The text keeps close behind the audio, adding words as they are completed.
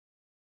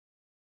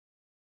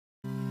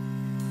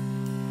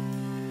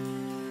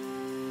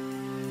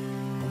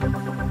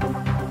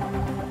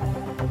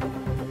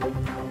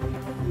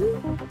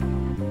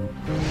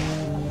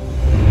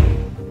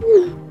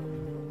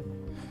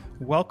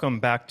welcome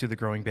back to the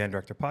Growing Band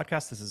Director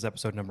Podcast. This is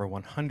episode number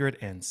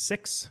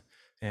 106,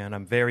 and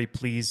I'm very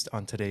pleased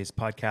on today's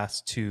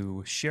podcast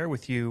to share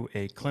with you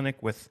a clinic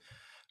with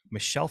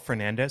Michele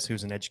Fernandez,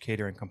 who's an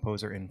educator and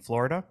composer in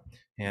Florida.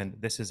 And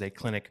this is a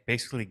clinic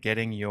basically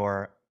getting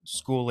your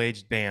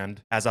school-aged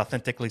band as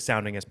authentically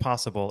sounding as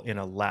possible in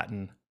a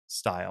Latin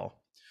style.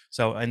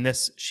 So in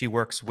this, she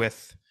works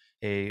with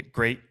a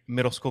great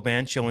middle school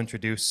band. She'll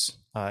introduce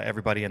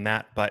everybody in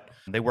that, but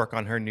they work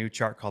on her new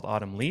chart called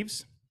Autumn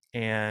Leaves,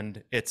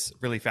 and it's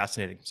really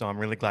fascinating. So I'm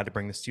really glad to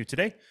bring this to you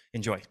today.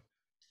 Enjoy.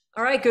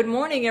 All right, good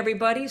morning,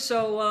 everybody.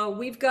 So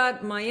we've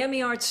got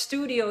Miami Art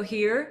Studio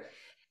here,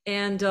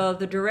 and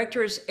the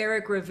director is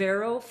Eric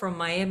Rivero from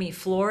Miami,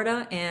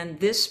 Florida, and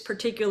this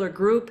particular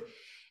group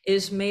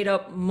is made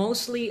up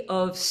mostly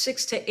of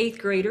 6th to 8th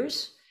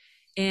graders,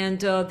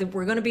 and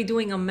we're going to be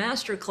doing a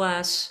master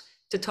class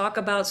to talk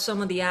about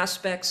some of the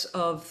aspects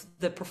of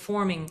the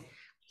performing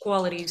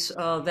qualities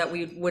that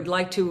we would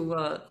like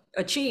to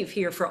achieve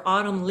here for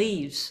Autumn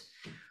Leaves,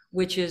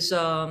 which is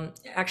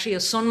actually a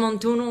son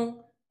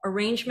montuno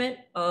arrangement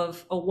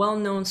of a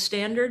well-known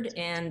standard,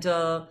 and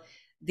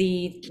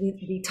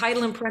the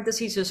title in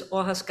parentheses is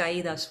Hojas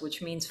Caídas,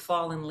 which means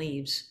fallen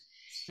leaves.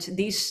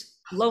 These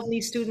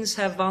lovely students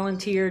have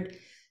volunteered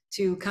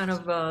to kind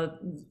of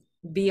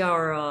be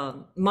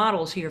our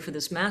models here for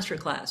this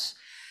masterclass.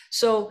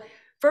 So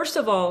first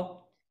of all,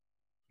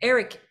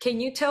 Eric,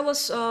 can you tell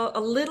us a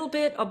little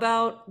bit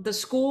about the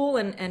school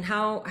and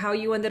how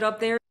you ended up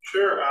there?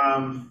 Sure.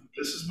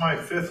 This is my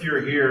 5th year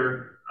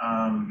here,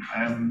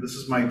 and this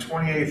is my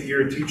 28th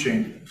year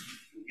teaching,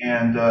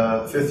 and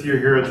 5th year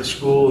here at the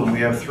school, and we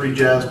have 3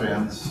 jazz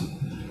bands,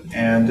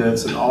 and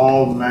it's an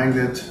all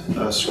magnet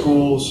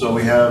school, so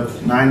we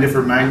have 9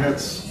 different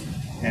magnets,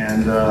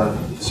 and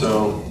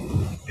so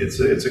it's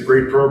a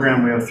great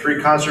program. We have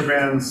 3 concert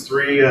bands,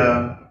 3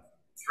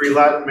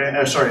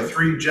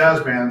 jazz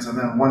bands, and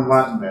then 1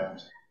 Latin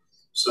band.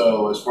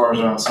 So as far as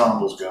our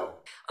ensembles go.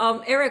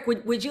 Eric,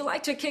 would you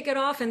like to kick it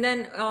off? And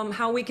then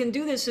how we can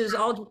do this is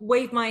I'll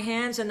wave my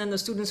hands, and then the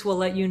students will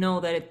let you know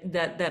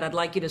that I'd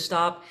like you to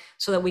stop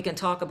so that we can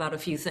talk about a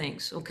few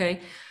things,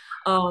 okay?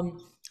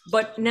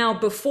 But now,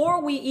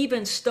 before we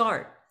even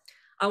start,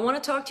 I want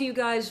to talk to you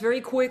guys very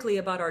quickly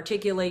about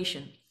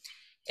articulation.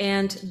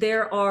 And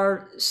there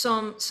are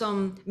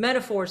some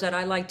metaphors that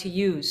I like to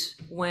use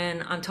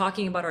when I'm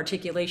talking about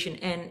articulation.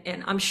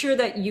 And I'm sure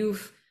that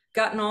you've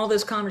gotten all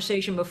this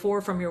conversation before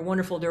from your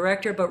wonderful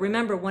director. But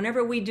remember,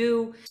 whenever we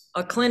do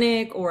a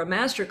clinic or a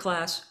master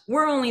class,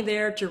 we're only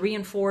there to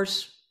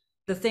reinforce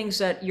the things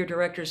that your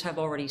directors have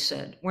already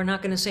said. We're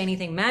not going to say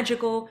anything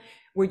magical.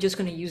 We're just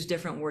going to use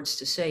different words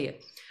to say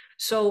it.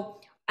 So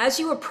as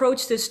you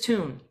approach this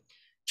tune,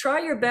 try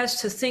your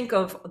best to think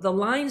of the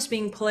lines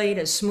being played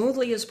as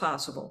smoothly as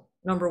possible,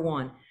 number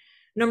 1.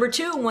 Number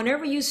 2,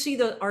 whenever you see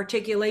the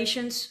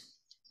articulations,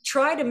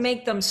 try to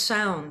make them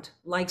sound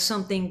like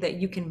something that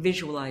you can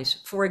visualize.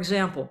 For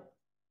example,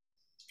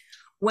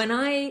 when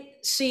I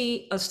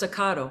see a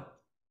staccato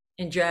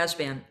in jazz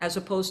band, as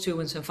opposed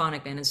to in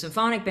symphonic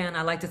band,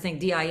 I like to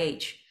think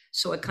DIH,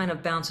 so it kind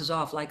of bounces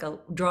off like a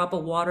drop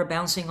of water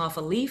bouncing off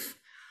a leaf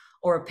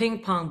or a ping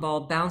pong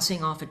ball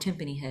bouncing off a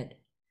timpani head.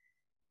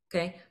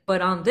 Okay,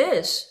 but on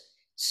this,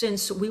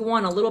 since we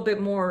want a little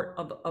bit more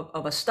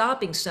of a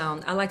stopping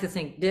sound, I like to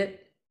think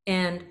dit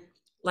and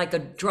like a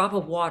drop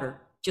of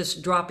water,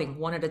 just dropping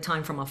one at a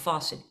time from a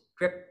faucet.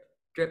 Drip,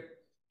 drip,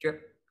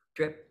 drip,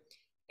 drip.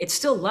 It's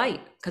still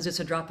light because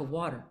it's a drop of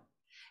water.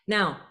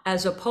 Now,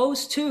 as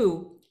opposed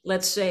to,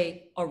 let's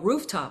say, a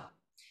rooftop,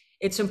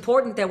 it's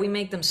important that we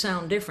make them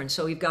sound different.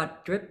 So we've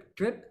got drip,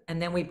 drip,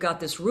 and then we've got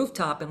this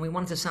rooftop, and we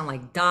want it to sound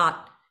like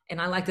dot,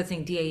 and I like to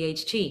think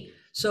DAHT.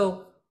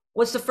 So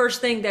what's the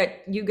first thing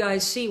that you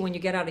guys see when you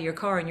get out of your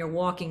car and you're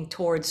walking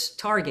towards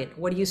Target?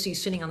 What do you see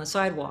sitting on the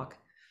sidewalk?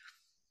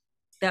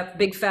 That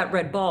big fat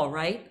red ball,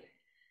 right?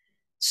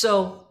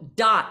 So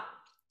dot,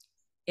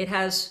 it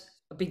has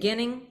a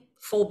beginning,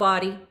 full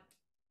body,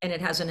 and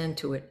it has an end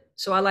to it.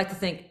 So I like to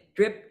think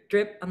drip,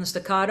 drip on the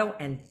staccato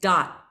and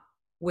dot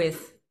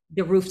with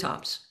the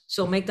rooftops.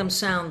 So make them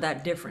sound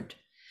that different.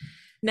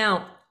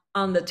 Now,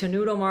 on the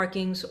tenuto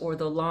markings or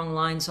the long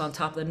lines on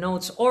top of the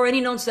notes, or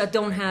any notes that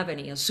don't have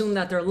any, assume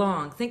that they're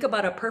long. Think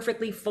about a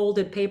perfectly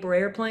folded paper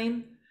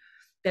airplane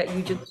that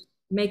you just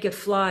make it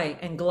fly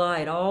and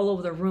glide all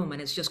over the room,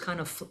 and it's just kind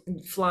of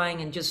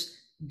flying and just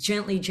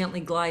gently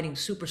gliding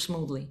super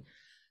smoothly.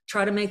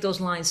 Try to make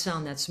those lines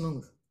sound that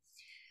smooth.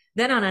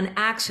 Then on an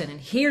accent, and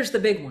here's the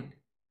big one.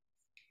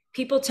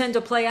 People tend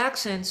to play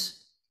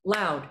accents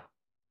loud,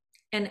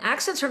 and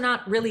accents are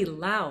not really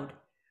loud.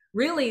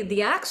 Really,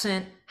 the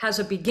accent has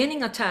a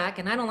beginning attack,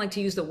 and I don't like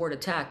to use the word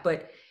attack,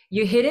 but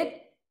you hit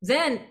it,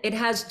 then it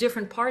has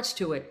different parts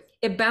to it.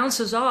 It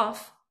bounces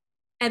off,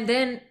 and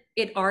then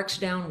it arcs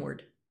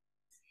downward.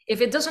 If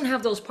it doesn't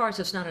have those parts,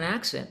 it's not an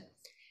accent.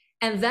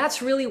 And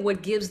that's really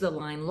what gives the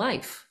line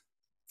life.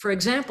 For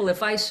example,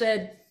 if I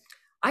said,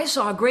 I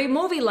saw a great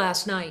movie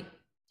last night,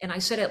 and I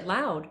said it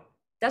loud,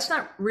 that's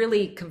not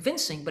really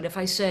convincing. But if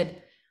I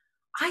said,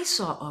 I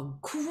saw a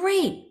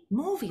great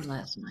movie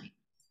last night,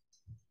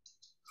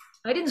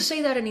 I didn't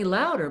say that any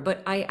louder,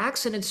 but I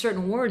accented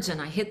certain words and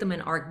I hit them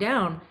in arc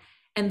down,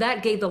 and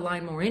that gave the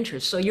line more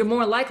interest. So you're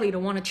more likely to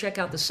want to check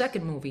out the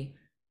second movie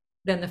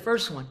than the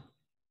first one.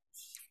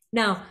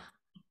 Now,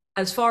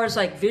 as far as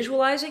like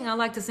visualizing, I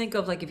like to think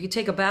of like if you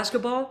take a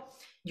basketball,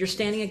 you're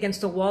standing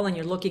against a wall and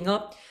you're looking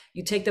up,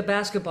 you take the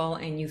basketball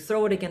and you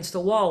throw it against the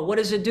wall. What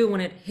does it do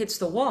when it hits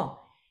the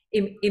wall?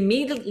 It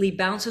immediately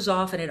bounces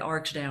off and it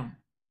arcs down.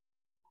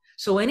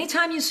 So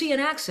anytime you see an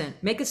accent,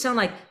 make it sound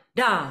like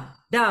da,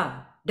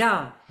 da,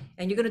 da.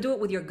 And you're going to do it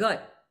with your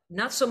gut,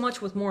 not so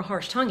much with more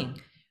harsh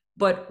tonguing,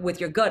 but with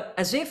your gut,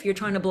 as if you're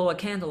trying to blow a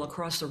candle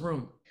across the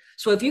room.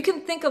 So if you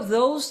can think of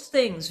those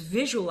things,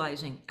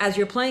 visualizing as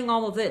you're playing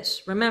all of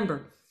this,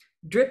 remember,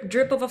 drip,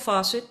 drip of a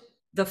faucet,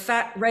 the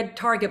fat red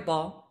target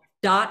ball,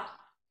 dot,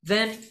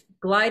 then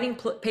gliding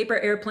paper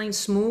airplane,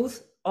 smooth,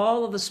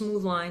 all of the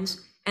smooth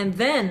lines, and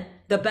then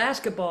the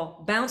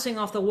basketball bouncing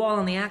off the wall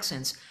on the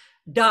accents,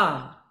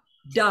 da,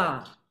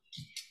 da.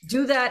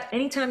 Do that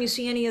anytime you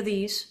see any of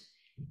these,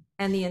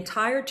 and the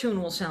entire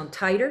tune will sound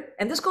tighter.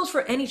 And this goes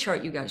for any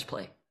chart you guys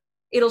play.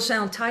 It'll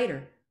sound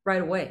tighter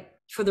right away.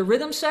 For the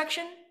rhythm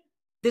section,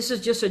 this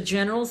is just a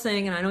general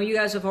thing, and I know you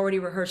guys have already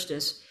rehearsed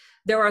this.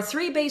 There are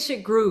 3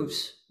 basic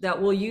grooves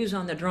that we'll use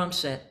on the drum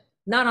set.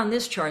 Not on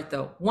this chart,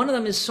 though. One of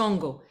them is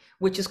songo,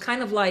 which is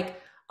kind of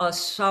like a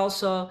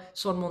salsa,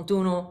 son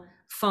montuno,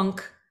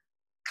 funk,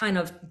 kind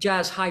of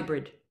jazz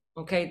hybrid,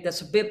 okay?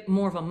 That's a bit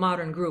more of a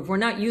modern groove. We're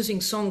not using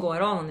songo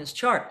at all on this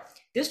chart.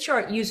 This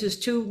chart uses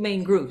 2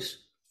 main grooves,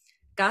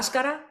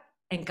 cáscara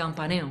and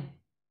campaneo.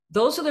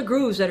 Those are the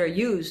grooves that are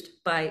used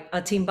by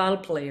a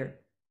timbal player,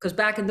 because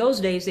back in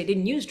those days, they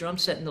didn't use drum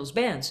set in those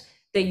bands.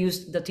 They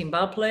used the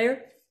timbal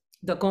player,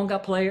 the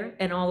conga player,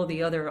 and all of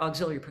the other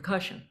auxiliary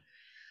percussion.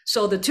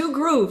 So the 2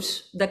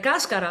 grooves, the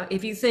cáscara,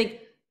 if you think,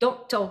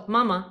 don't tell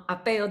mama, I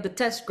failed the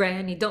test,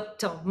 granny, don't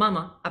tell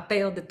mama, I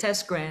failed the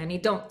test, granny,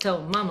 don't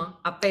tell mama,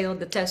 I failed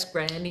the test,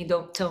 granny,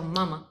 don't tell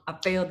mama, I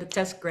failed the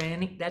test,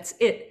 granny. That's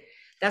it.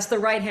 That's the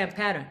right hand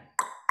pattern.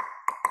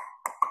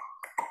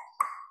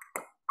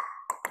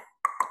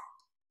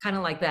 Kind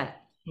of like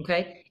that,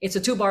 okay? It's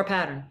a 2-bar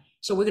pattern.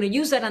 So we're going to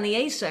use that on the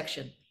A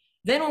section.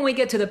 Then when we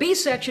get to the B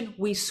section,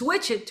 we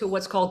switch it to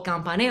what's called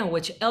campaneo,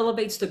 which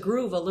elevates the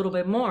groove a little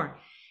bit more.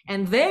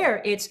 And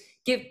there it's,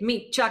 give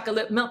me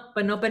chocolate milk,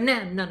 but no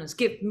bananas.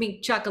 Give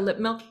me chocolate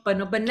milk, but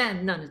no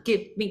bananas.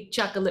 Give me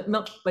chocolate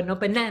milk, but no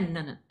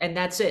banana. And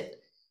that's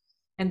it.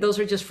 And those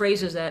are just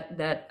phrases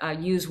that I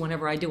use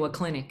whenever I do a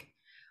clinic.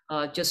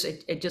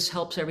 It just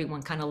helps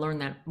everyone kind of learn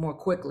that more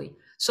quickly.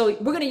 So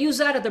we're going to use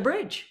that at the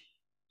bridge,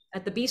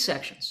 at the B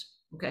sections,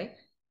 okay?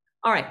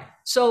 All right,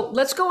 so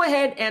let's go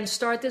ahead and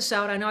start this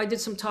out. I know I did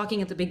some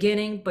talking at the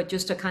beginning, but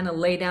just to kind of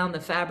lay down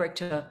the fabric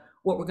to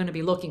what we're going to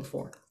be looking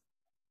for.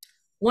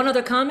 One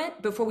other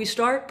comment before we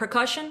start,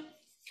 percussion.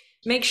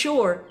 Make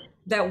sure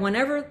that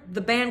whenever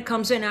the band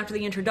comes in after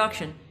the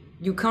introduction,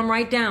 you come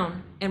right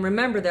down and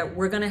remember that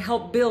we're going to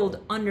help build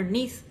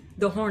underneath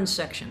the horn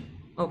section,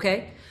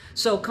 okay?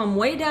 So come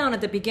way down at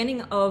the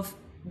beginning of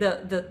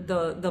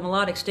the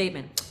melodic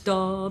statement.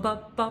 Da,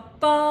 ba, ba,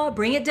 ba.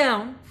 Bring it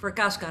down for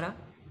cáscara.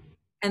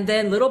 And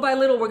then little by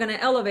little, we're going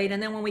to elevate. And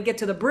then when we get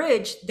to the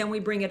bridge, then we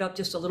bring it up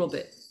just a little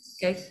bit.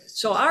 Okay.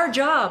 So our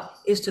job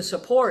is to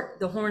support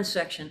the horn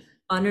section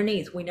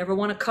underneath. We never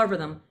want to cover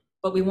them,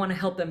 but we want to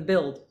help them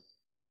build.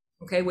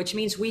 Okay. Which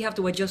means we have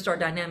to adjust our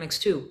dynamics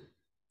too,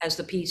 as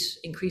the piece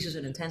increases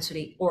in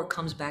intensity or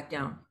comes back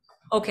down.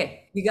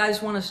 Okay. You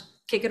guys want to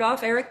kick it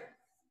off, Eric?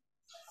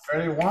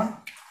 Ready? 1,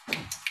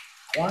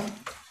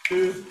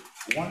 2,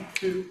 1,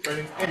 2,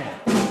 ready, and.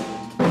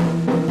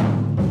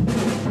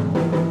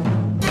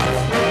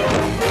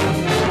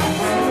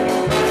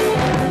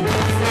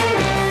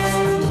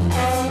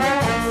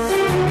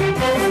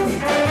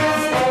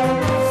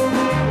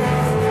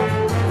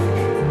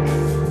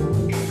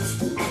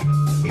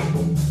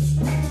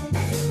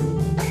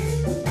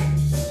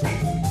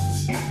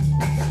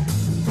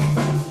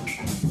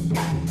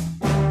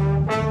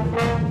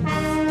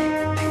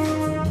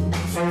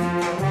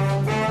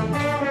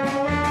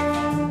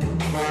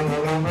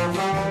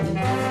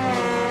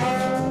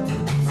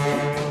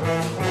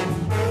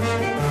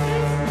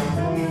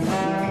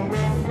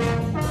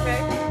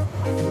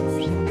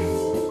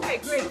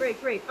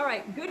 Great. All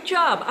right. Good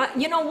job.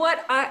 You know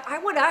what? I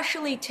would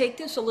actually take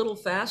this a little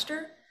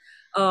faster.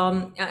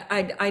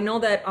 I know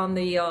that on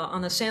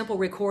the sample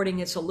recording,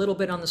 it's a little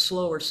bit on the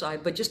slower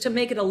side, but just to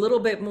make it a little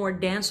bit more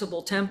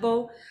danceable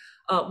tempo,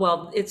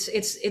 well, it's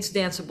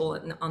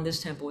danceable on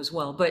this tempo as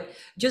well. But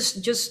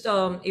just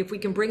if we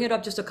can bring it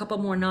up just a couple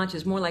more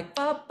notches, more like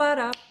ba ba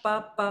da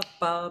ba ba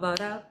ba ba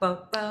da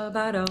ba ba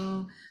ba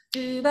da.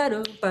 It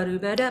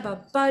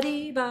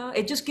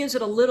just gives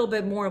it a little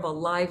bit more of a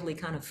lively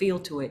kind of feel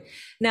to it.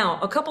 Now,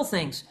 a couple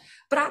things.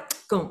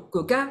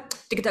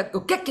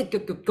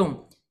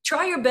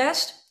 Try your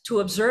best to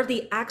observe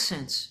the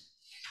accents,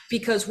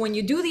 because when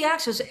you do the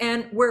accents,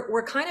 and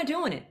we're kind of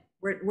doing it,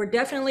 we're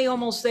definitely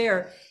almost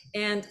there,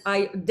 and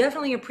I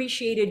definitely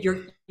appreciated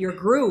your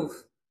groove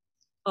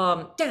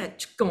And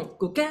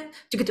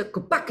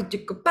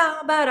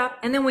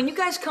then when you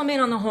guys come in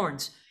on the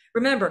horns,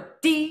 remember,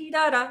 dee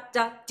da da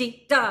da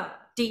dee da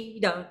dee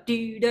da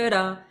dee da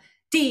da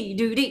dee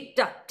doo dee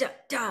da da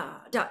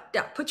da da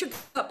da. Put your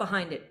gut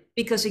behind it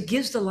because it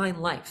gives the line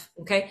life.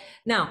 Okay.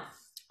 Now,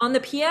 on the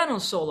piano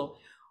solo,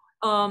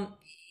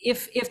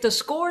 if the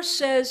score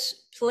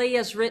says play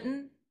as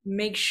written,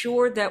 make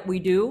sure that we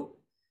do,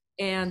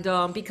 and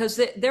because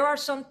there are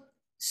some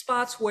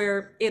spots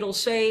where it'll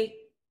say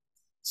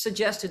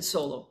suggested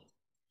solo.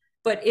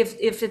 But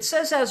if it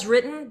says as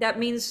written, that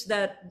means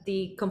that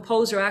the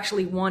composer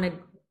actually wanted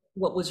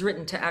what was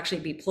written to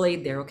actually be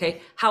played there,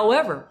 okay?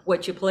 However,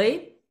 what you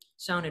played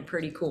sounded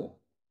pretty cool.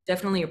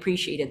 Definitely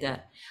appreciated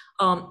that.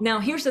 Now,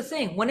 here's the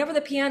thing. Whenever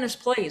the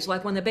pianist plays,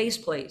 like when the bass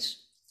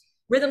plays,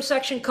 rhythm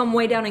section come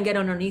way down and get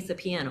underneath the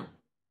piano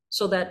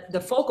so that the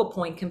focal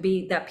point can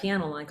be that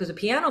piano line, because a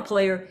piano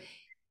player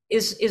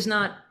is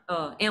not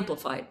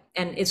amplified,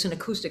 and it's an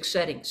acoustic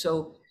setting.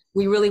 So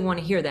we really want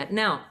to hear that.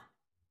 Now,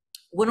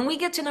 when we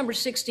get to number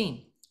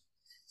 16,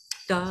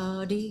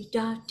 da dee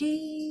da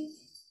dee,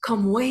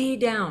 come way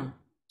down.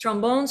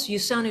 Trombones, you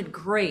sounded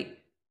great,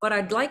 but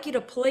I'd like you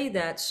to play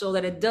that so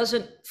that it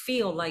doesn't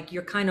feel like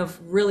you're kind of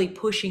really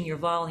pushing your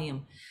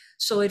volume.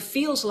 So it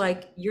feels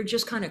like you're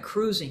just kind of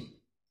cruising.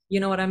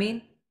 You know what I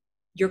mean?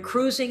 You're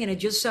cruising and it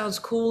just sounds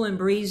cool and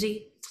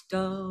breezy.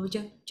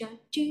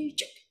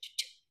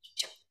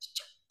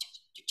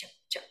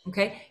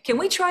 Okay, can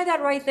we try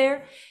that right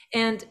there?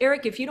 And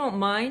Eric, if you don't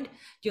mind,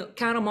 you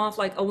count them off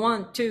like a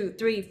 1, 2,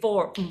 3,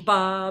 4,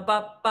 ba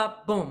ba ba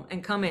boom,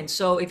 and come in.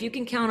 So if you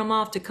can count them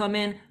off to come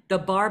in the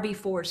bar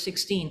before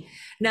 16.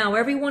 Now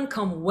everyone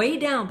come way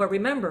down, but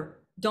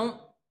remember,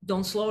 don't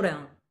slow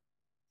down,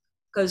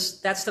 because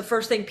that's the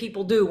first thing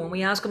people do when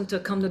we ask them to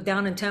come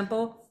down in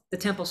tempo. The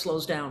tempo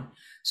slows down.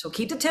 So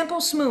keep the tempo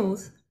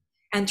smooth,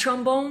 and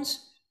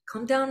trombones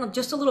come down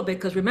just a little bit,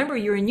 because remember,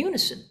 you're in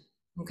unison.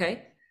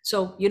 Okay.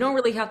 So you don't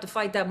really have to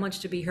fight that much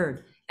to be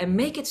heard, and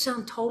make it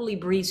sound totally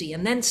breezy.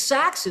 And then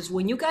saxes,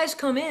 when you guys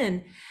come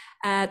in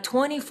at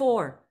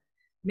 24,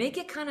 make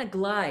it kind of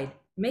glide.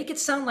 Make it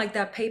sound like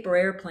that paper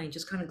airplane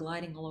just kind of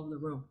gliding all over the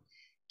room.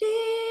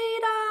 Dee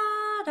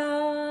da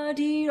da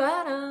dee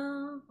da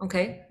da.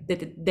 Okay,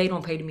 they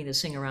don't pay me to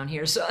sing around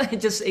here, so I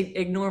just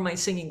ignore my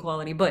singing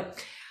quality.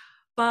 But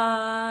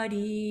ba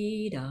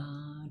dee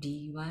da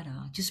dee da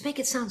da. Just make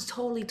it sound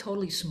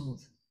totally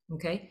smooth.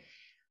 Okay,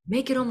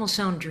 make it almost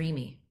sound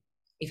dreamy.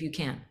 If you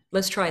can,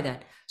 let's try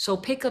that. So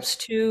pickups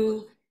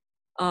to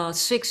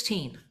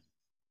 16,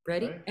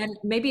 ready? Right. And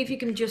maybe if you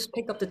can just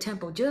pick up the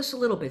tempo just a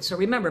little bit. So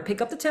remember,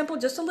 pick up the tempo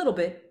just a little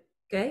bit,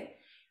 okay?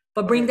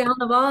 But bring down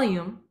the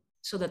volume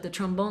so that the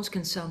trombones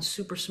can sound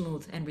super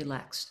smooth and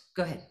relaxed.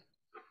 Go ahead.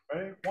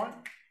 Ready? 1,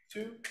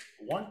 2,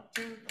 1,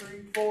 2,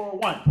 3, 4,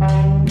 1.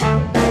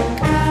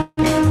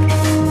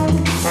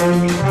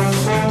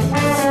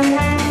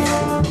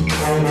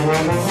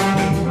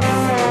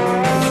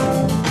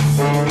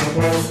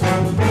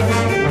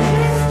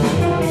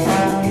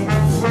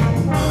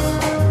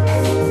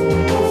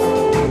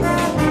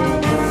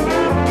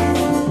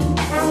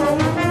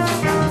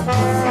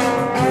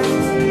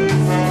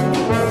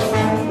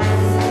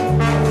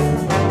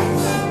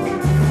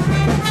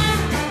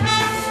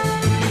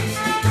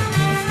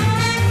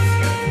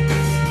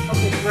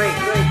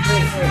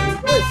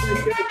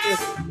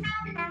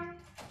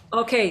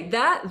 Okay,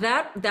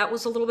 that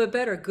was a little bit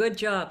better. Good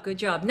job.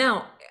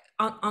 Now,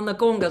 on the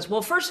congas.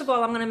 Well, first of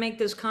all, I'm going to make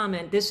this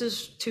comment. This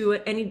is to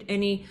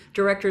any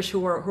directors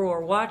who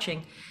are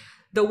watching.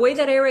 The way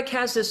that Eric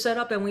has this set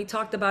up, and we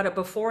talked about it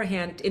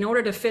beforehand, in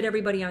order to fit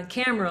everybody on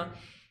camera,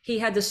 he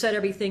had to set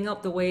everything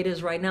up the way it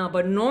is right now.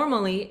 But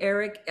normally,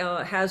 Eric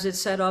has it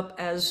set up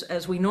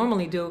as we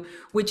normally do,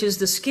 which is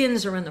the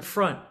skins are in the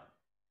front.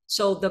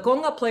 So the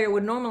conga player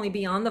would normally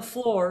be on the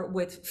floor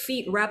with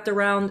feet wrapped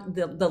around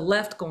the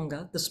left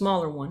conga, the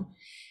smaller one,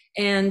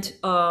 and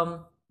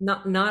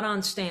not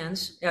on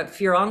stands.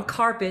 If you're on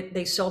carpet,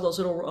 they sell those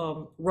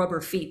little rubber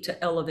feet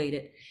to elevate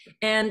it,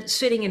 and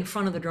sitting in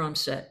front of the drum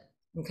set.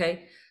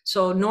 Okay,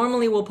 so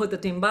normally we'll put the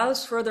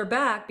timbales further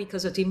back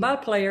because a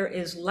timbal player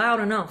is loud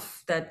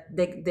enough that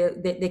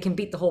they can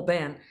beat the whole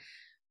band.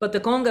 But the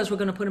congas, we're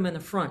going to put them in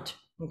the front.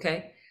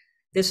 Okay.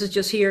 This is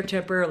just here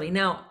temporarily.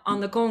 Now,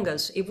 on the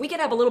congas, if we could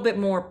have a little bit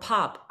more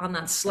pop on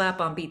that slap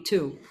on beat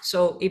too.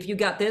 So if you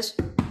got this,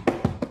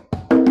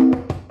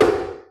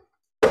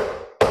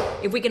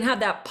 if we can have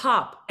that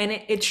pop, and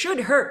it should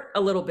hurt a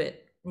little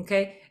bit,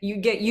 okay? You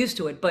get used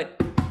to it, but,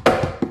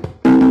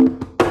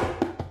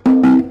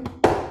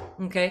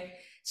 okay?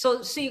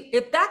 So see,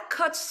 if that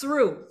cuts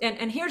through,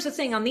 and here's the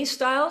thing, on these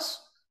styles,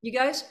 you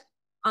guys,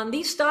 on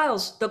these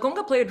styles, the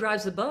conga player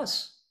drives the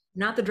bus,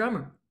 not the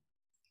drummer.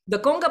 The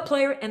conga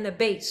player and the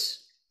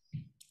bass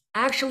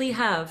actually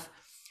have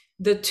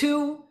the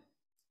two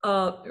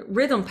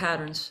rhythm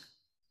patterns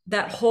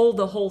that hold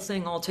the whole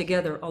thing all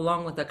together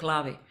along with the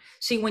clave.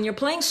 See, when you're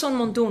playing son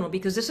montuno,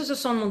 because this is a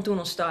son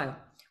montuno style,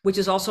 which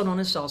is also known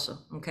as salsa,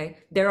 okay?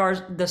 There are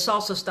the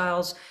salsa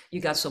styles. You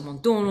got son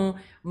montuno,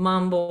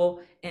 mambo,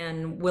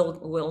 and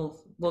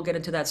we'll we'll get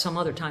into that some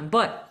other time.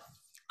 But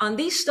on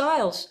these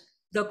styles,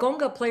 the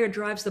conga player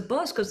drives the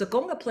bus because the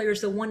conga player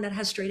is the one that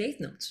has straight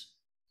eighth notes.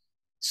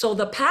 So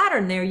the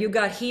pattern there, you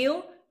got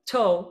heel,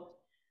 toe,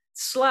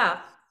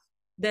 slap,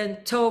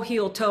 then toe,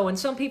 heel, toe. And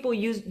some people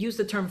use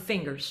the term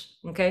fingers,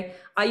 okay?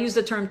 I use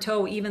the term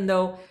toe even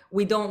though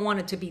we don't want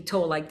it to be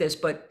toe like this,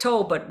 but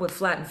toe, but with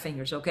flattened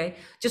fingers, okay?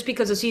 Just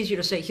because it's easier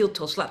to say heel,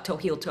 toe, slap, toe,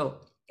 heel, toe.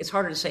 It's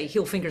harder to say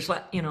heel, finger,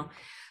 slap, you know.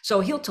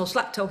 So heel, toe,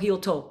 slap, toe, heel,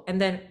 toe. And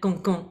then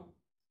gung, gung.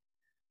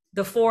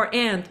 The four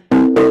and,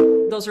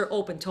 those are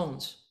open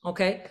tones,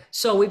 okay?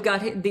 So we've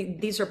got,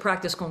 these are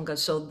practice congas,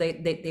 so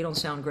they don't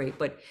sound great,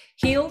 but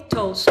heel,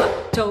 toe,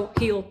 slap, toe,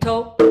 heel,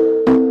 toe.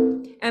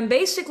 And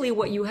basically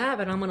what you have,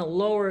 and I'm gonna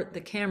lower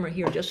the camera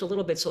here just a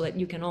little bit so that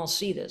you can all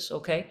see this,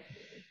 okay?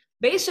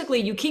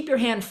 Basically, you keep your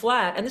hand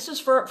flat, and this is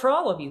for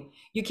all of you.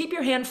 You keep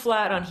your hand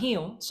flat on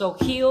heel, so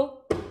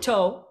heel,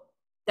 toe,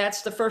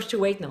 that's the first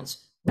two eighth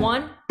notes.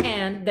 One,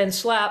 and then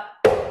slap,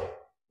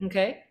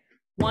 okay?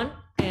 One,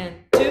 and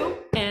two,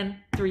 and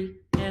three,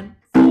 and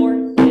four,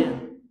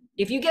 and.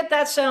 If you get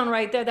that sound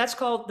right there, that's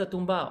called the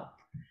tumbao.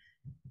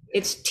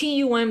 It's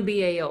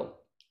Tumbao.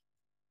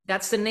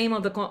 That's the name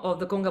of the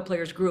conga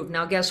player's groove.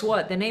 Now, guess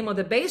what? The name of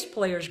the bass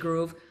player's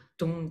groove,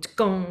 dum,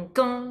 gong,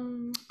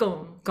 gong,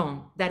 gong,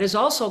 gong. That is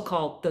also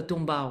called the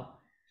tumbao.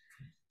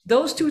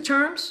 Those two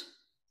terms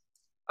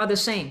are the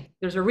same.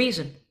 There's a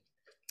reason.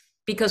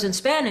 Because in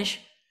Spanish,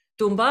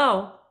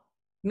 tumbao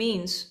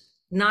means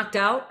knocked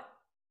out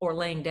or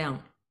laying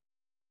down.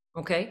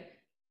 Okay?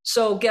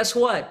 So guess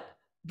what?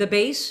 The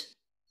bass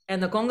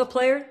and the conga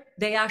player,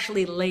 they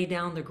actually lay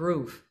down the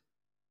groove.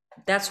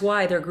 That's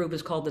why their groove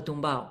is called the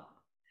tumbao.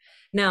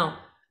 Now,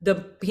 the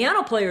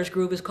piano player's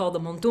groove is called the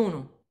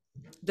montuno.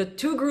 The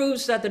two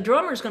grooves that the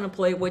drummer is going to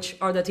play, which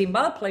are the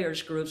timbal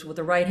player's grooves with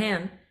the right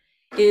hand,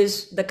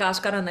 is the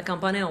cascara and the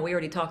campaneo. We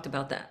already talked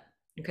about that,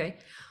 okay?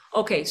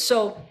 Okay,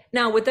 so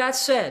now with that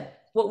said,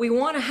 what we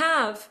want to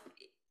have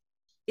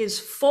is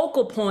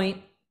focal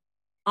point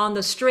on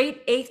the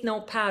straight eighth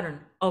note pattern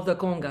of the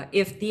conga.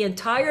 If the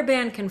entire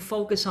band can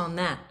focus on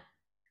that,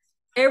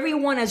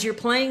 everyone, as you're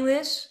playing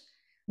this,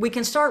 we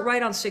can start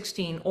right on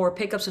 16 or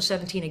pickups of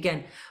 17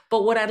 again.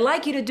 But what I'd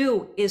like you to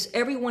do is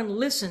everyone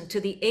listen to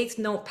the eighth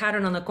note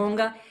pattern on the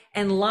conga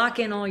and lock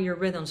in all your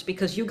rhythms,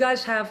 because you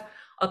guys have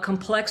a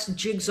complex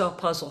jigsaw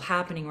puzzle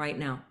happening right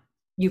now.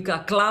 You've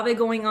got clave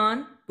going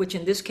on, which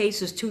in this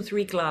case is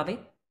 2-3 clave,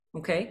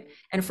 okay?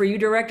 And for you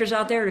directors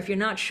out there, if you're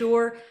not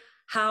sure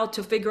how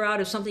to figure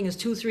out if something is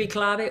 2-3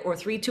 clave or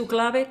 3-2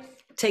 clave,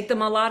 take the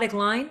melodic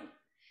line,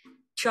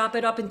 chop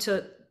it up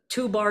into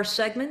 2-bar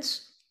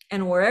segments,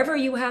 and wherever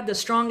you have the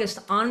strongest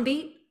on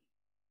beat,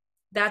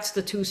 that's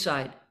the 2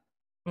 side,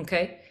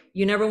 okay?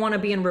 You never want to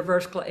be in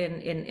reverse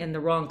in the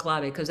wrong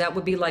clave, because that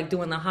would be like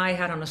doing the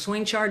hi-hat on a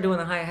swing chart, doing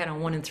the hi-hat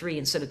on 1 and 3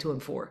 instead of 2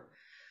 and 4.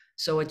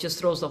 So it just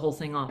throws the whole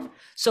thing off.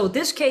 So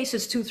this case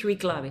is 2-3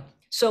 clave.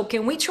 So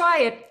can we try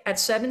it at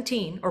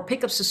 17, or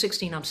pickups to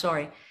 16, I'm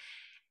sorry.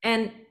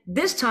 And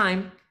this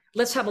time,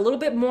 let's have a little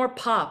bit more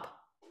pop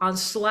on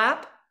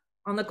slap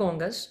on the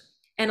congas,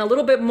 and a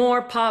little bit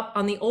more pop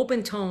on the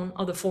open tone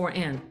of the 4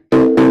 and.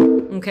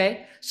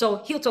 Okay, so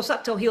heel toe,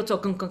 slap toe, heel toe,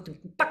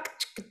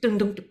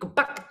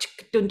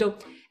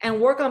 and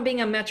work on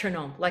being a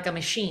metronome, like a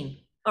machine.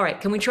 All right,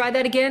 can we try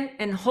that again?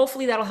 And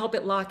hopefully that'll help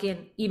it lock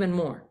in even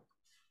more.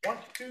 1,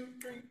 2,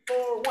 3,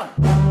 4,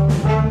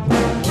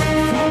 1.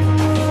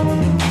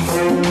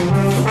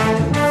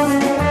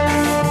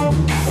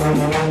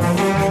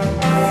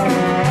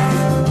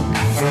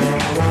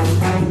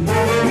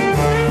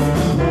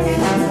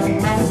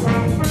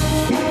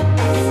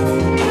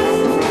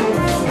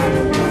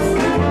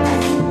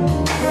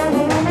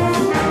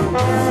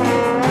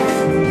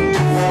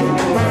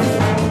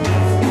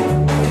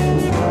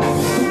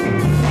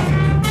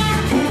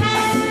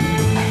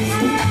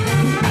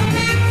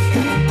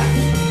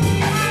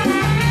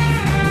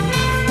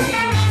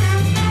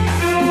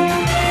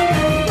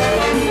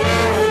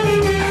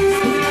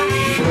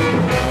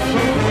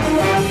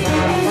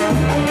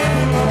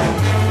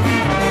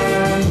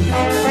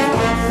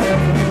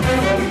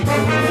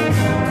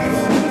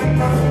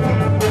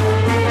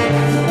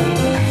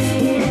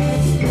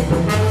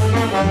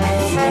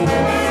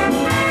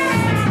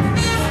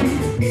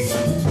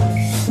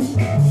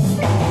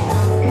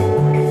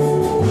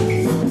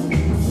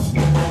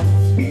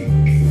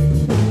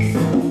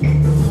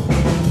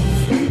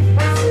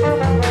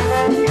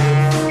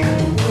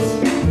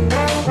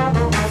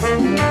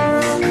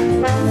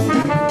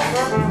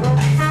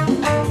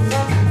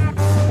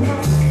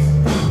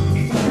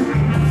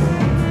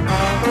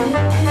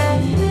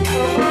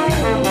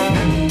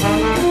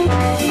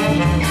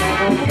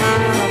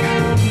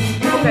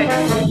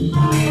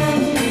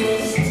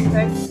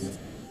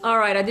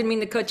 I didn't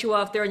mean to cut you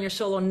off there on your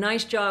solo.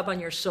 Nice job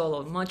on your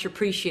solo. Much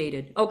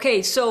appreciated.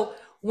 Okay, so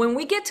when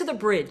we get to the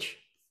bridge,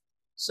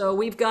 so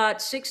we've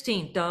got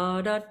 16,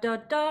 da, da, da,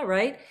 da,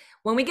 right?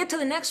 When we get to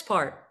the next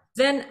part,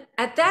 then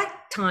at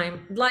that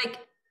time, like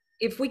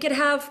if we could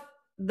have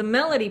the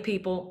melody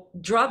people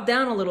drop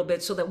down a little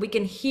bit so that we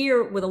can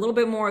hear with a little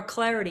bit more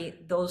clarity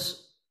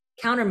those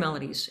counter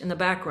melodies in the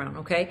background,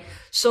 okay?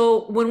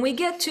 So when we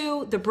get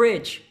to the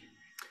bridge,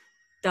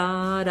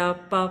 da da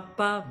ba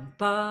ba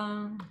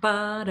ba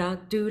ba da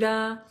do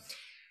da,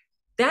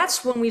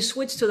 that's when we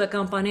switch to the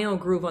campaneo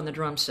groove on the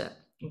drum set,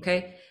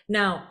 okay?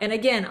 Now, and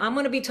again, I'm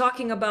going to be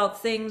talking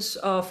about things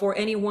for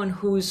anyone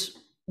who's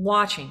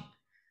watching.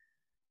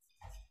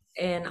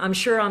 And I'm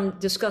sure I'm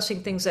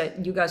discussing things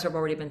that you guys have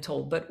already been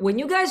told. But when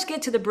you guys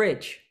get to the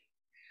bridge,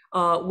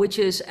 which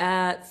is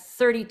at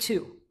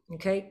 32,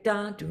 okay?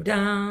 Da, do,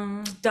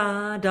 da,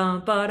 da, da,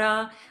 ba,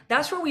 da.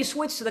 That's where we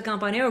switch to the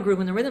campaneo groove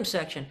in the rhythm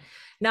section.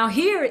 Now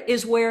here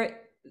is where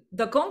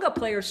the conga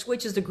player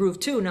switches the groove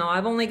too. Now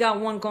I've only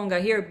got one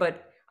conga here,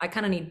 but I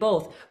kind of need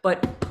both.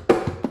 But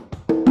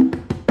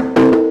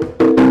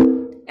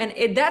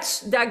and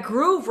that's that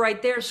groove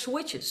right there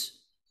switches,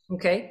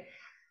 okay,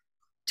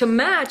 to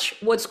match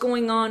what's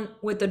going on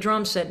with the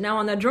drum set. Now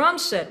on the drum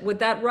set with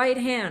that right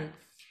hand,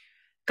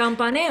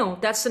 campaneo,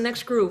 that's the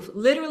next groove,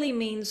 literally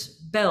means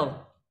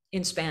bell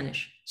in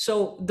Spanish.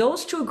 So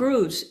those two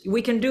grooves,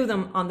 we can do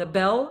them on the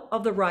bell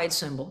of the ride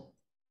cymbal.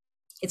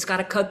 It's got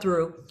to cut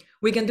through.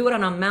 We can do it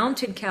on a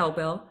mounted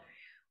cowbell.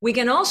 We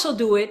can also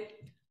do it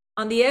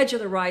on the edge of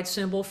the ride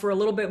cymbal for a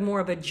little bit more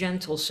of a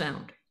gentle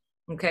sound,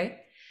 okay?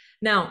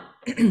 Now,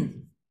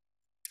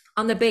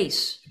 on the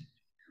bass,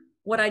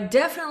 what I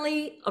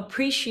definitely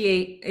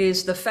appreciate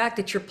is the fact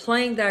that you're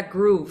playing that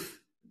groove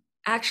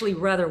actually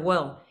rather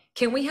well.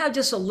 Can we have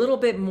just a little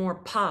bit more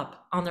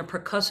pop on the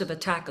percussive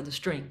attack of the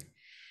string?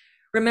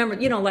 Remember,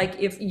 you know, like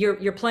if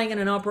you're playing in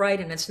an upright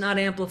and it's not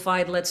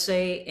amplified, let's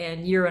say,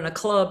 and you're in a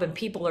club and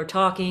people are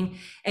talking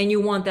and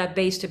you want that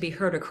bass to be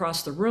heard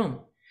across the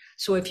room.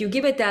 So if you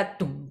give it that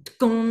dum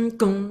gum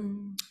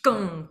gum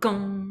gum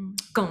gum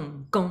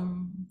gum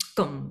gum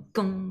gum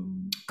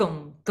gum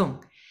gum gum.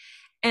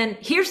 And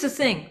here's the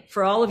thing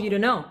for all of you to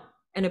know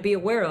and to be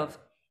aware of.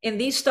 In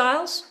these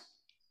styles,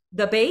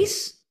 the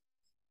bass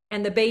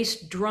and the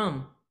bass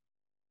drum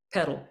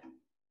pedal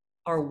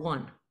are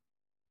one.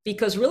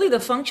 Because really the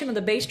function of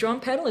the bass drum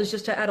pedal is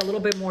just to add a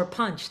little bit more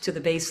punch to the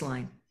bass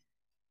line.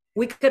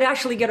 We could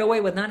actually get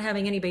away with not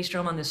having any bass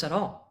drum on this at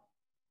all,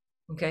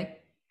 okay?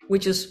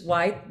 Which is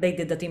why they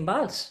did the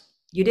timbales.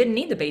 You didn't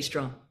need the bass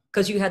drum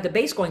because you had the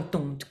bass going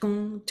tum,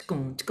 tum,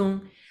 tum,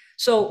 tum.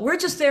 So we're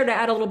just there to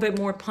add a little bit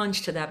more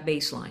punch to that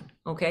bass line,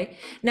 okay?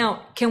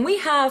 Now, can we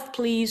have,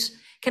 please,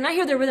 can I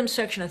hear the rhythm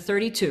section of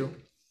 32?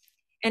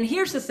 And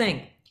here's the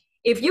thing.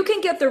 If you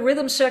can get the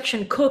rhythm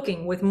section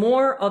cooking with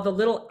more of the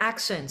little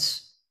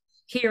accents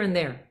here and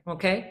there,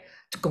 okay?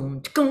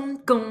 And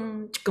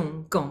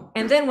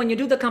then when you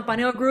do the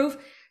campaneo groove,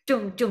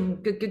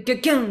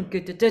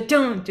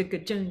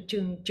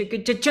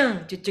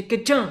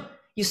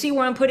 you see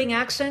where I'm putting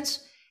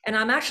accents? And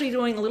I'm actually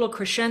doing a little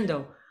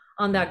crescendo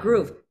on that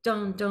groove.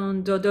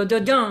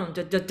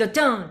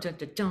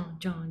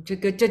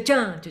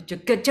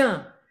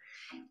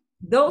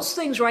 Those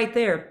things right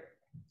there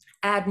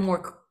add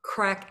more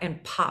crack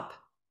and pop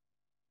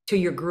to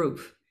your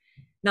groove.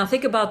 Now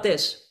think about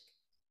this.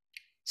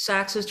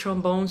 Saxes,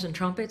 trombones, and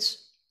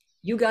trumpets,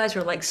 you guys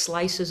are like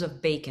slices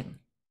of bacon,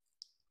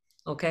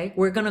 okay?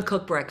 We're gonna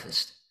cook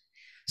breakfast.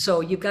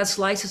 So you've got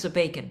slices of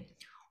bacon.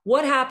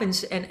 What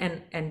happens,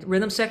 and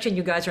rhythm section,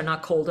 you guys are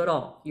not cold at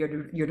all.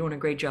 You're doing a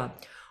great job.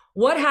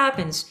 What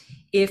happens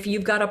if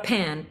you've got a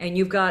pan and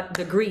you've got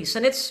the grease,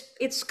 and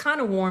it's kind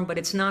of warm, but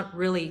it's not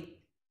really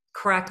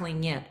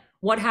crackling yet.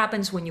 What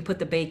happens when you put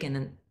the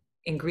bacon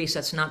in grease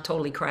that's not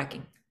totally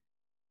cracking?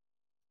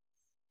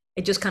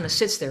 It just kind of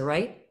sits there,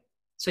 right?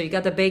 So you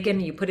got the bacon,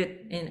 you put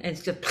it in, and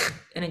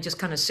it just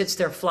kind of sits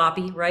there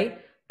floppy,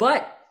 right?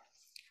 But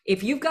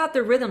if you've got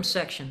the rhythm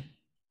section,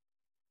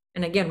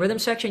 and again, rhythm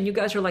section, you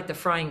guys are like the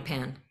frying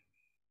pan,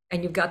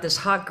 and you've got this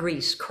hot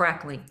grease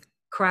crackling,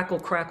 crackle,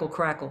 crackle,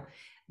 crackle.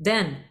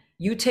 Then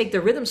you take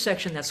the rhythm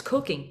section that's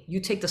cooking, you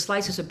take the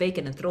slices of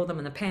bacon and throw them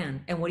in the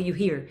pan, and what do you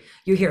hear?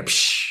 You hear,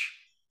 psh,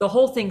 the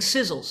whole thing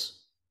sizzles.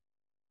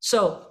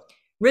 So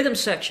rhythm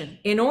section,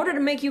 in order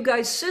to make you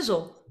guys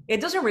sizzle, it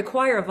doesn't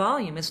require a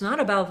volume. It's not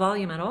about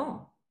volume at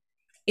all.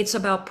 It's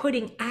about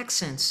putting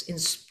accents in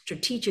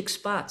strategic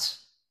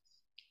spots,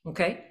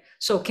 okay?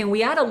 So can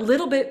we add a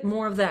little bit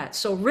more of that?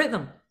 So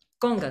rhythm,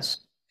 congas.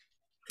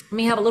 Let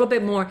me have a little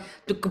bit more.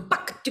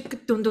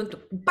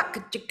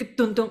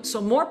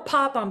 So more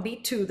pop on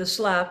beat 2, the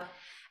slap,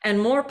 and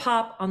more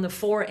pop on the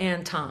 4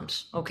 and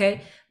toms,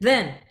 okay?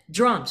 Then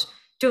drums.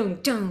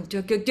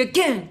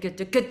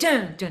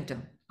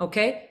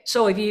 Okay,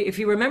 so if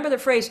you remember the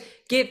phrase,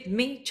 give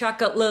me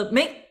chocolate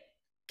milk,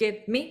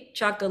 give me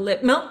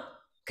chocolate milk,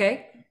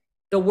 okay?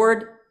 The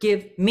word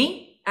give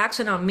me,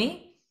 accent on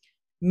me,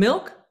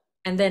 milk,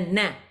 and then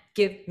na,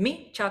 give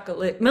me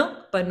chocolate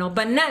milk, but no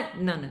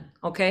banana,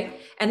 okay?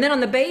 And then on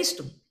the bass,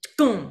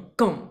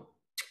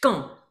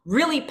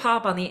 really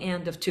pop on the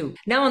end of 2.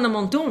 Now on the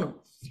montuno,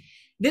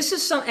 this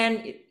is some,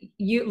 and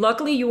you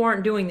luckily you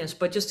aren't doing this,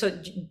 but just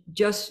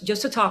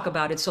to talk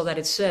about it so that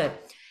it's said.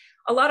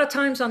 A lot of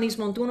times on these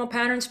montuno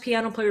patterns,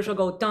 piano players will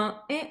go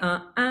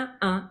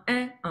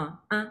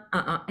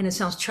and it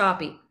sounds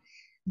choppy.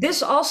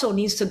 This also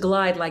needs to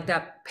glide like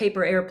that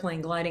paper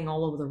airplane gliding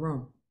all over the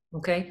room.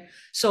 Okay.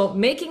 So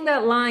making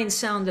that line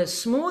sound as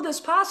smooth as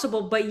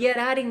possible, but yet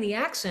adding the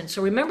accent.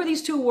 So remember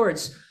these two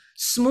words,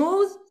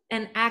 smooth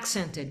and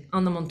accented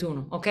on the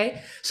montuno.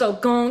 Okay. So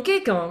gon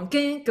get gon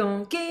get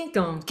gon get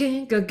gon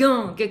get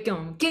gon get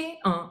gon get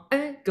on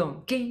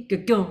gon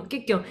get gon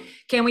get gon.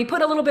 Can we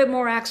put a little bit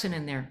more accent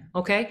in there?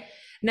 Okay.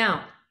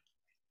 Now,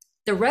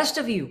 the rest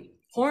of you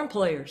horn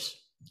players,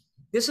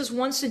 this is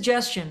one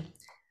suggestion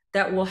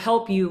that will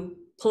help you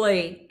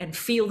play and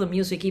feel the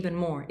music even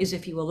more, is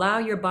if you allow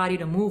your body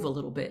to move a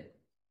little bit.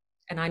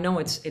 And I know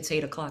it's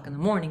 8 o'clock in the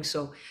morning,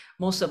 so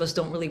most of us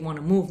don't really want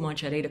to move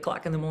much at 8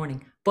 o'clock in the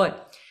morning.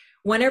 But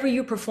whenever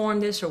you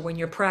perform this or when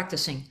you're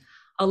practicing,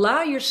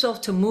 allow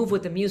yourself to move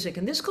with the music.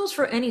 And this goes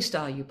for any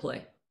style you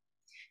play.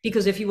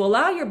 Because if you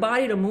allow your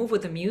body to move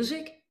with the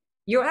music,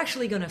 you're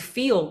actually going to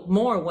feel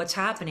more what's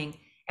happening,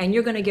 and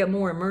you're going to get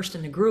more immersed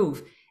in the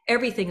groove.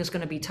 Everything is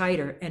going to be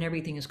tighter and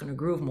everything is going to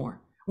groove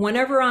more.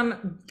 Whenever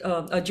I'm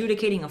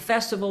adjudicating a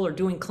festival or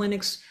doing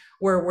clinics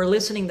where we're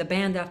listening to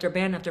band after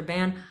band after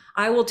band,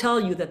 I will tell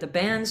you that the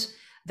bands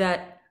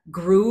that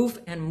groove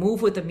and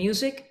move with the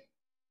music,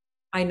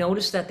 I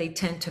notice that they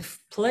tend to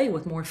play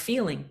with more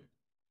feeling.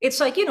 It's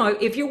like, you know,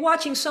 if you're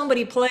watching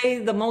somebody play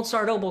the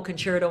Mozart oboe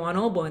concerto on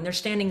oboe and they're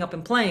standing up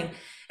and playing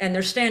and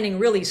they're standing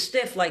really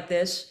stiff like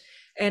this,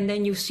 and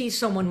then you see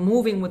someone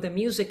moving with the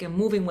music and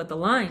moving with the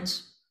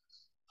lines,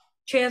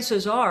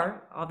 chances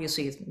are,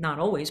 obviously it's not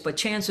always, but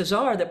chances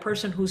are the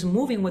person who's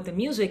moving with the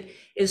music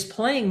is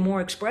playing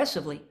more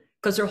expressively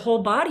because their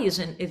whole body is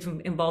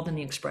involved in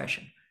the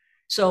expression.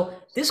 So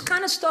this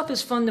kind of stuff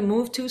is fun to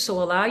move to,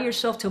 so allow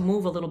yourself to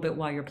move a little bit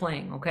while you're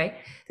playing, okay?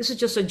 This is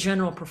just a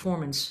general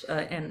performance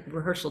and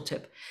rehearsal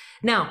tip.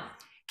 Now,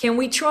 can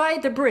we try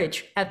the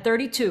bridge at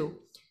 32?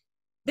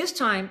 This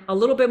time, a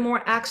little bit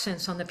more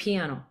accents on the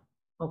piano,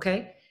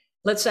 okay?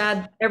 Let's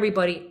add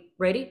everybody.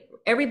 Ready?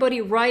 Everybody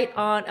right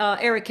on,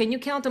 Eric, can you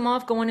count them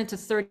off going into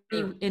 30,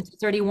 into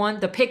 31,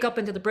 the pick up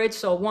into the bridge?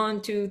 So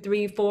 1, 2,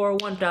 3, 4,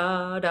 1,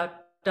 da, da,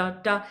 da,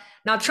 da.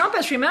 Now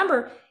trumpets,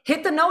 remember,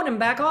 hit the note and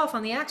back off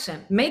on the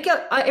accent. Make it,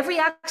 every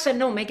accent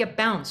note, make it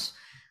bounce.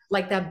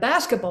 Like that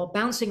basketball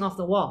bouncing off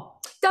the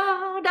wall.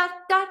 Da, da,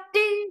 da,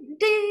 dee,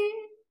 dee.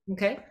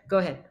 Okay, go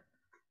ahead.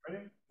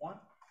 Ready? 1,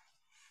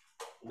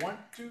 1,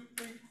 2,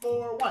 3,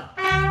 4, 1.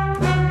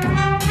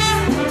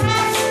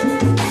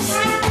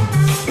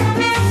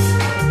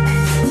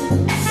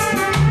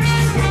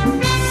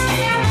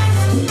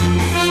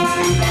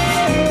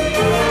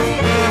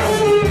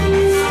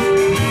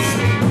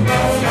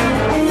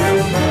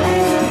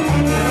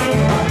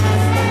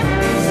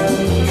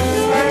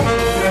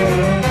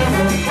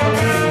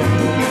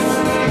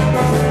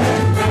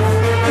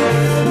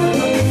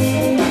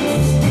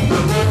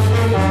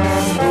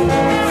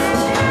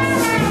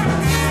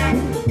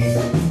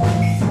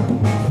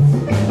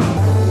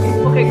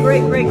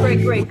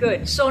 Great,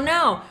 good. So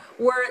now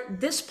we're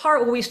this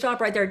part where we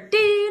stop right there.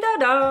 Dee da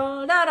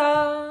da da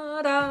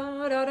da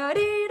da da da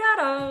dee da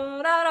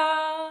da da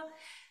da.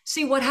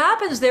 See what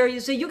happens there? You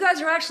see, you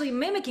guys are actually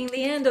mimicking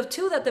the end of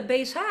 2 that the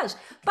bass has.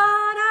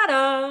 Ba da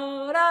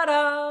da da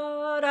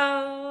da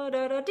da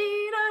da da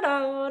dee da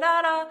da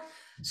da da.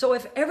 So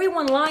if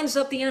everyone lines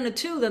up the end of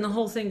 2, then the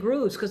whole thing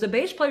grooves because the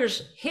bass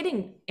player's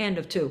hitting end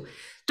of 2.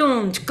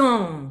 Dun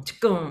gong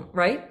gong,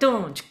 right?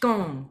 Dun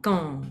gong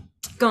gong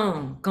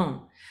gong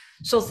gong.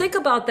 So think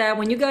about that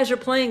when you guys are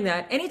playing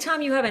that.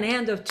 Anytime you have an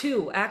end of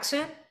 2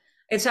 accent,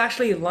 it's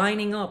actually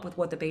lining up with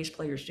what the bass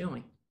player is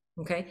doing.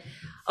 Okay.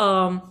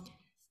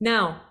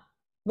 Now,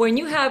 when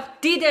you have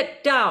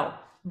dee-da-dow,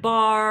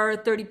 bar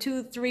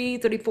 32, 3,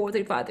 34,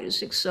 35,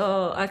 36,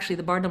 actually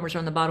the bar numbers are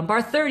on the bottom,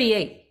 bar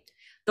 38.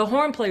 The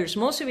horn players,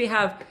 most of you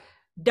have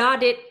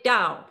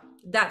da-dit-dow,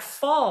 that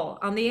fall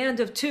on the end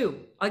of 2.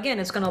 Again,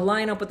 it's going to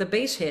line up with the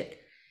bass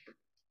hit.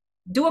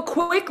 Do a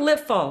quick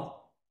lip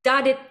fall,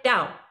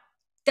 da-dit-dow.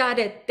 Da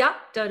da da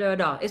da da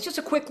da. It's just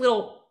a quick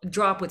little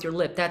drop with your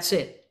lip. That's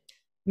it.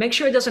 Make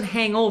sure it doesn't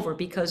hang over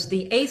because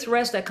the 8th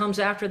rest that comes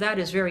after that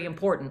is very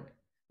important.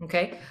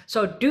 Okay,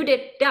 so do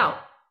dit da,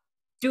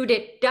 do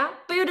dit da,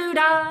 boo doo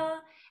da,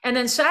 and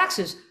then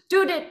saxes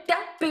do dit da,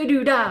 boo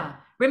doo da.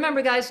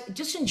 Remember, guys,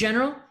 just in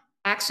general,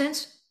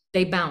 accents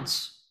they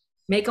bounce.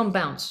 Make them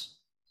bounce.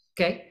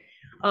 Okay.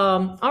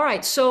 All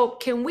right. So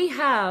can we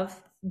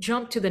have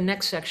jump to the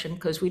next section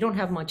because we don't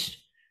have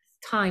much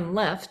time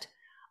left.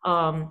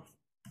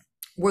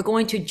 We're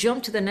going to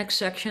jump to the next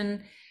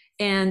section,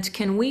 and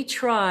can we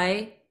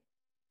try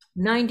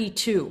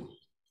 92?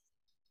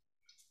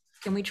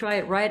 Can we try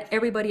it right?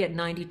 Everybody at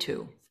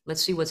 92.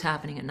 Let's see what's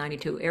happening at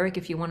 92. Eric,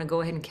 if you want to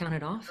go ahead and count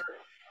it off.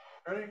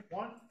 Ready?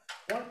 1,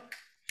 1,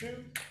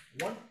 2,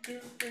 1, 2,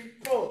 3,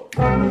 4.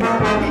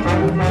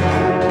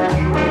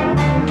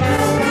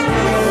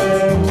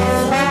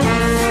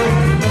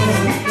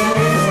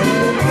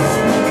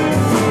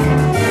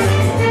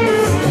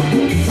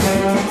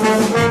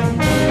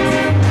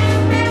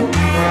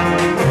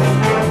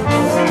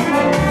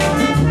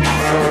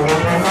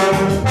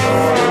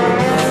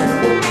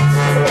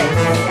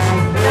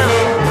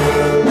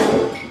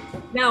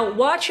 Now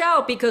watch watch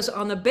out, because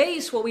on the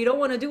bass, what we don't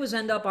want to do is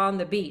end up on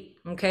the beat.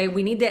 Okay,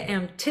 we need to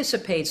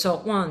anticipate. So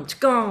 1,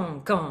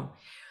 gong, gong.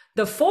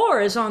 The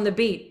 4 is on the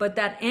beat, but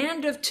that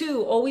and of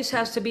 2 always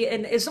has to be,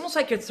 and it's almost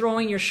like you're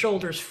throwing your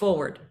shoulders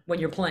forward when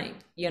you're playing,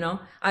 you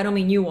know? I don't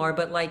mean you are,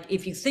 but like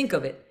if you think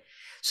of it.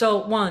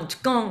 So 1,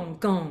 gong,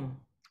 gong,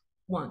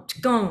 1,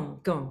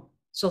 gong, gong.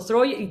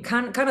 So you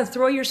kind of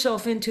throw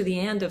yourself into the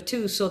and of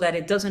 2 so that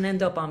it doesn't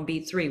end up on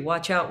beat 3.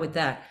 Watch out with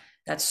that.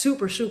 That's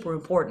super, super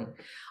important.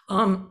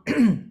 Now,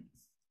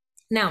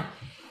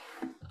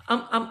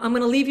 I'm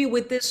going to leave you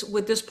with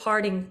this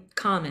parting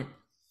comment.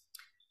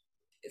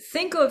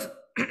 Think of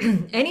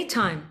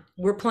anytime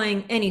we're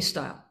playing any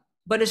style,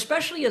 but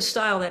especially a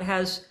style that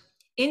has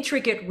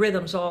intricate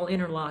rhythms all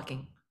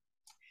interlocking.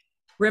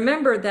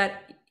 Remember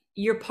that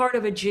you're part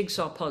of a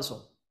jigsaw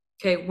puzzle.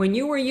 Okay, when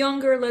you were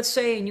younger, let's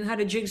say, and you had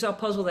a jigsaw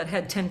puzzle that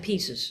had 10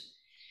 pieces,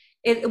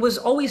 it was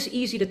always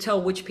easy to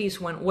tell which piece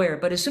went where.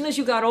 But as soon as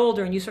you got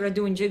older and you started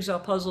doing jigsaw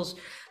puzzles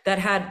that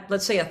had,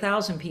 let's say,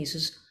 1,000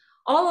 pieces,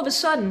 all of a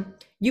sudden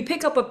you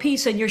pick up a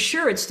piece and you're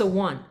sure it's the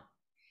one.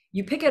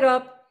 You pick it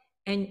up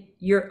and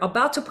you're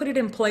about to put it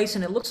in place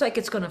and it looks like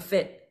it's going to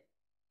fit.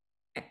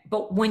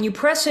 But when you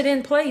press it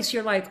in place,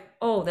 you're like,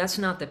 oh, that's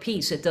not the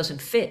piece. It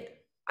doesn't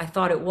fit. I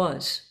thought it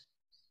was.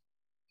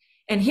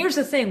 And here's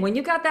the thing. When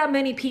you got that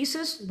many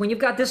pieces, when you've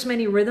got this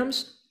many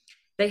rhythms,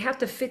 they have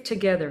to fit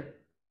together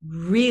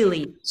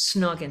really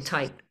snug and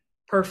tight.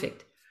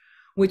 Perfect.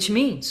 Which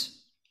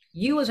means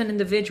you as an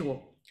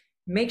individual,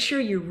 make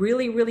sure you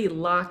really, really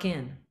lock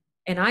in.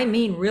 And I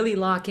mean really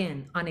lock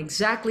in on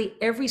exactly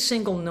every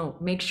single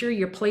note. Make sure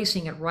you're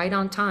placing it right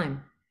on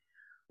time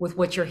with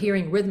what you're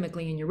hearing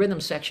rhythmically in your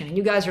rhythm section. And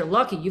you guys are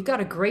lucky. You've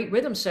got a great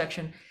rhythm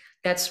section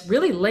that's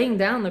really laying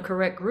down the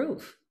correct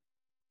groove.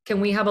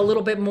 Can we have a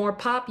little bit more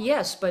pop?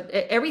 Yes, but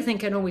everything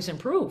can always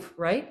improve,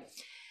 right?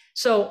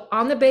 So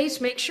on the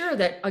bass, make sure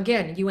that,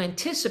 again, you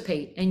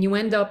anticipate and you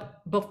end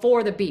up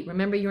before the beat.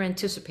 Remember, you're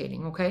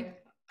anticipating, okay?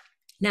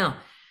 Now,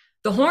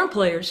 the horn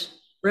players,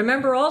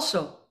 remember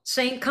also,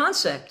 same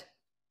concept.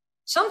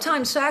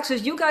 Sometimes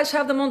saxes, you guys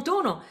have the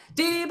montuno.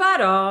 Di ba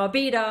da,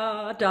 bi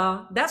da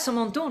da. That's a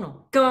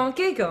montuno.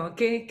 Gonki,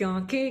 gonki,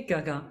 gonki,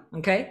 gaga.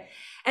 Okay?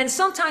 And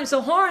sometimes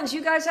the horns,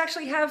 you guys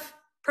actually have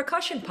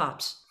percussion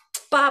pops.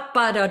 Ba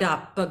ba da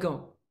da ba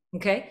go.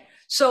 Okay?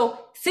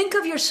 So think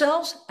of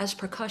yourselves as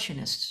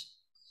percussionists,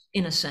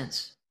 in a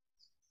sense.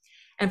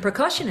 And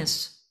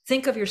percussionists,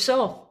 think of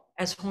yourself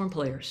as horn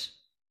players.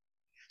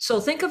 So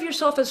think of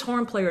yourself as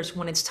horn players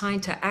when it's time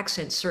to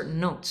accent certain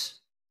notes.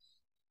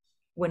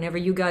 Whenever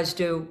you guys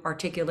do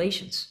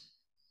articulations,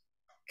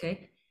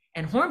 okay?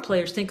 And horn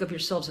players, think of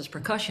yourselves as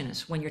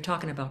percussionists when you're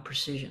talking about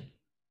precision,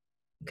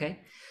 okay?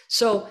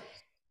 So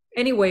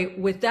anyway,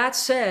 with that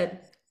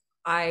said,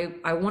 I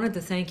wanted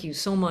to thank you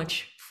so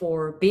much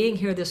for being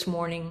here this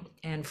morning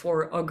and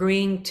for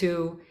agreeing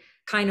to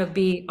kind of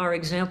be our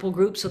example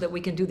group so that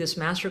we can do this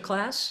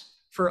masterclass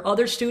for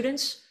other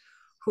students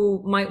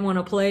who might want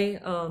to play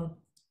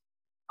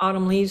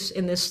Autumn Leaves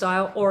in this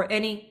style or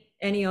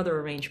any other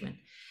arrangement.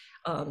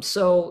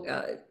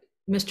 Mr.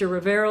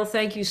 Rivero,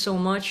 thank you so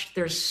much.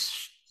 There's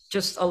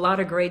just a lot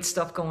of great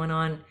stuff going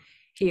on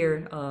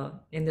here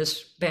in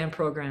this band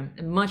program,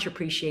 and much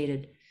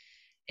appreciated.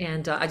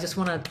 And I just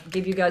want to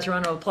give you guys a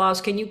round of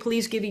applause. Can you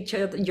please give each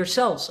other,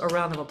 yourselves, a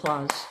round of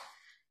applause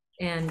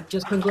and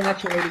just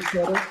congratulate each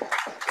other.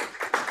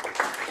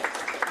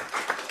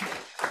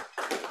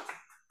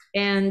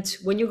 And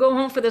when you go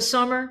home for the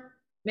summer,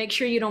 make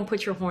sure you don't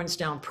put your horns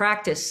down.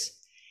 Practice.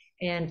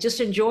 And just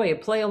enjoy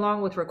it. Play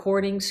along with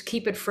recordings.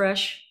 Keep it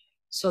fresh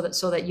so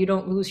that you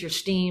don't lose your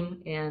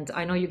steam. And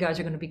I know you guys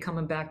are going to be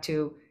coming back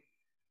to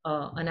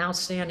an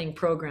outstanding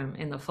program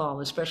in the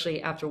fall,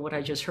 especially after what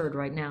I just heard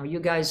right now. You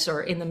guys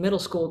are in the middle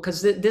school,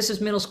 because this is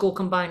middle school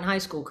combined high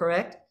school,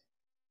 correct?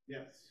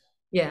 Yes.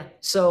 Yeah.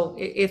 So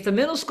if the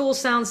middle school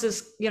sounds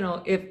this,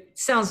 if it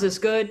sounds this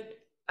good,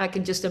 I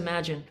can just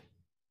imagine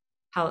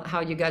how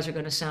you guys are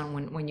going to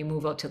sound when you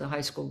move up to the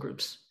high school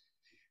groups.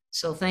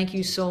 So thank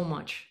you so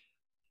much.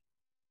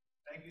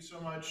 Thank you so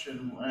much,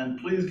 and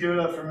please give it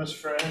up for Ms.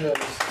 Fernandez.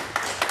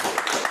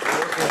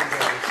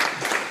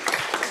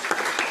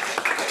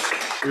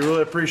 We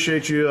really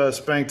appreciate you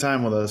spending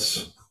time with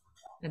us.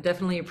 I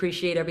definitely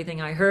appreciate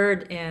everything I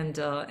heard and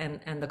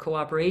the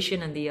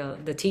cooperation and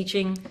the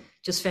teaching.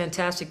 Just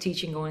fantastic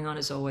teaching going on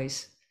as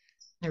always.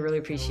 I really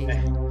appreciate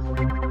it.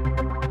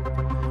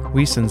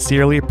 We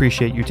sincerely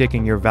appreciate you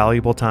taking your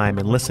valuable time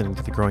and listening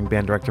to the Growing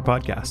Band Director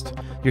podcast.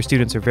 Your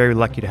students are very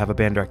lucky to have a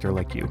band director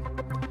like you.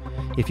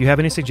 If you have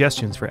any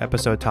suggestions for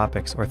episode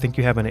topics or think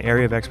you have an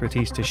area of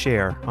expertise to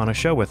share on a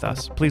show with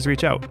us, please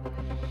reach out.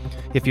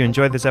 If you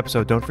enjoyed this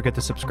episode, don't forget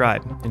to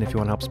subscribe. And if you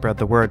want to help spread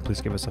the word,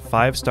 please give us a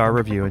 5-star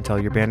review and tell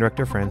your band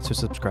director friends to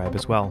subscribe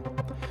as well.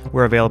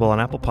 We're available on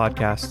Apple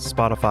Podcasts,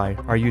 Spotify,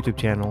 our YouTube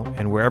channel,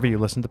 and wherever you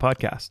listen to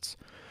podcasts.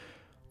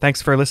 Thanks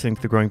for listening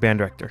to The Growing Band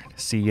Director.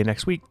 See you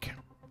next week.